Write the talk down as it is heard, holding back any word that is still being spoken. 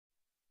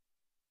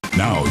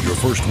Now, your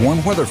first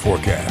warm weather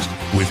forecast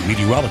with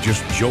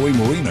meteorologist Joey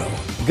Marino.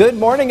 Good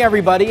morning,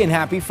 everybody, and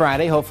happy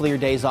Friday. Hopefully your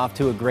day's off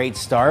to a great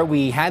start.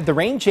 We had the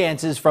rain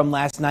chances from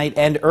last night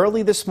and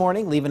early this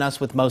morning, leaving us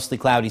with mostly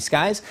cloudy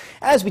skies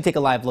as we take a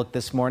live look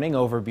this morning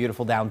over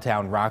beautiful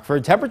downtown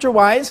Rockford.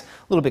 Temperature-wise, a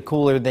little bit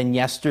cooler than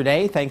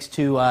yesterday, thanks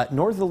to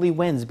northerly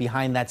winds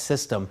behind that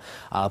system,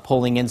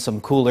 pulling in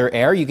some cooler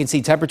air. You can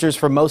see temperatures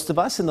for most of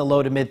us in the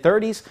low to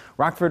mid-30s.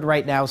 Rockford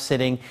right now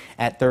sitting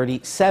at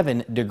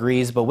 37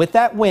 degrees, but with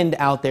that wind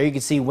out there, you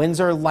can see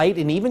winds are light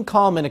and even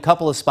calm in a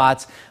couple of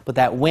spots, but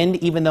that wind,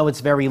 even though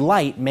it's very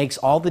light, makes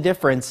all the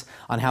difference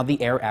on how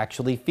the air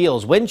actually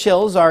feels. Wind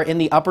chills are in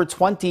the upper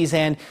 20s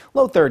and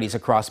low 30s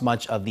across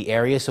much of the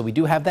area, so we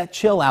do have that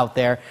chill out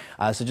there.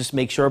 So just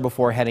make sure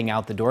before heading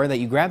out the door that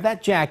you grab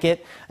that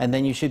jacket, and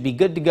then you should be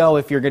good to go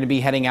if you're going to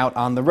be heading out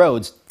on the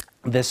roads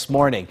this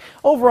morning.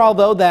 Overall,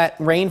 though, that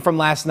rain from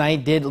last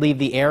night did leave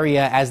the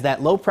area as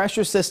that low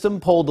pressure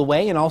system pulled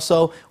away, and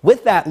also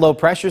with that low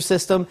pressure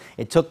system,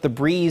 it took the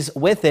breeze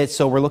with it.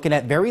 So we're looking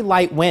at very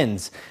light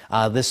winds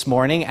this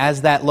morning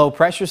as that low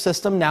pressure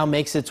system now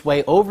makes its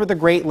way over the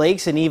Great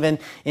Lakes and even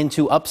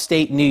into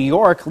upstate New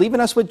York, leaving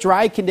us with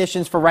dry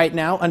conditions for right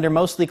now under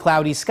mostly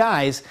cloudy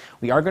skies.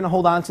 We are going to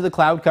hold on to the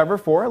cloud cover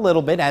for a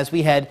little bit as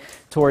we head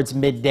towards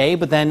midday,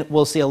 but then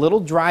we'll see a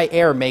little dry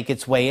air make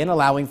its way in,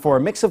 allowing for a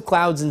mix of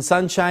clouds and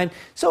sunshine,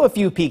 so a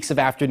few peaks of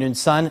afternoon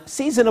sun.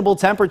 Seasonable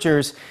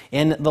temperatures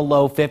in the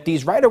low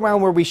 50s, right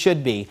around where we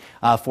should be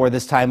for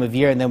this time of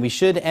year, and then we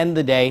should end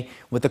the day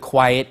with a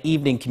quiet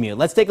evening commute.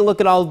 Let's take a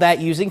look at all of that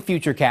using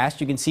Futurecast.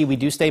 You can see we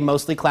do stay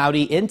mostly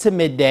cloudy into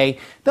midday.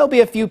 There'll be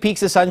a few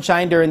peaks of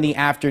sunshine during the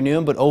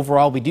afternoon, but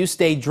overall we do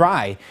stay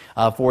dry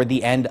for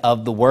the end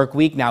of the work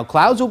week. Now,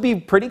 clouds will be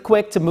pretty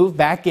quick to move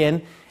back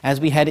in as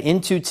we head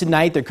into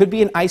tonight. There could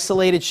be an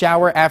isolated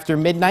shower after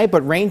midnight,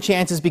 but rain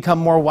chances become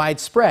more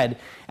widespread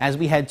as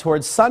we head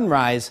towards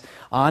sunrise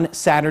on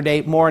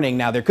Saturday morning.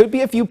 Now, there could be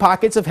a few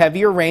pockets of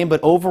heavier rain, but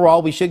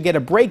overall we should get a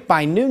break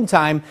by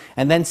noontime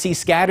and then see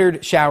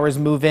scattered showers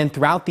move in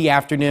throughout the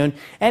afternoon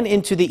and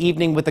into the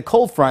evening with the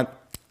cold front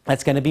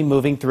that's going to be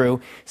moving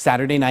through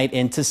Saturday night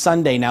into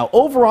Sunday. Now,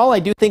 overall, I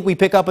do think we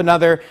pick up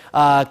another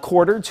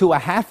quarter to a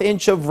half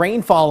inch of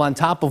rainfall on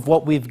top of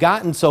what we've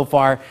gotten so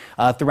far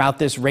throughout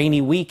this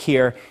rainy week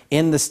here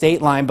in the state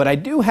line. But I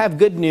do have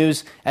good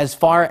news as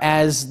far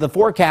as the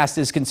forecast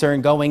is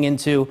concerned going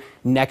into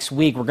next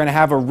week. We're going to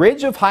have a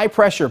ridge of high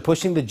pressure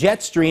pushing the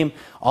jet stream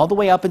all the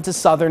way up into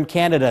southern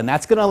Canada, and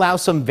that's going to allow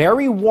some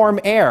very warm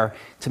air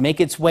to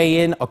make its way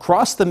in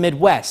across the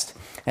Midwest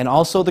and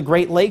also the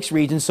Great Lakes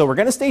region. So we're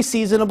going to stay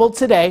seasonable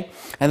today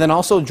and then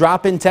also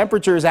drop in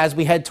temperatures as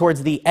we head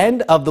towards the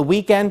end of the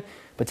weekend.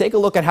 But take a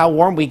look at how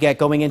warm we get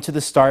going into the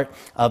start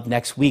of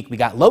next week. We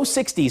got low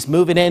 60s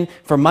moving in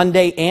for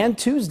Monday and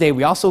Tuesday.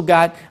 We also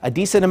got a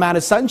decent amount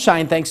of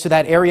sunshine thanks to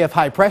that area of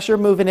high pressure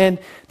moving in.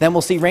 Then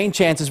we'll see rain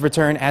chances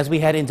return as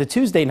we head into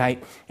Tuesday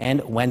night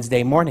and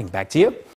Wednesday morning. Back to you.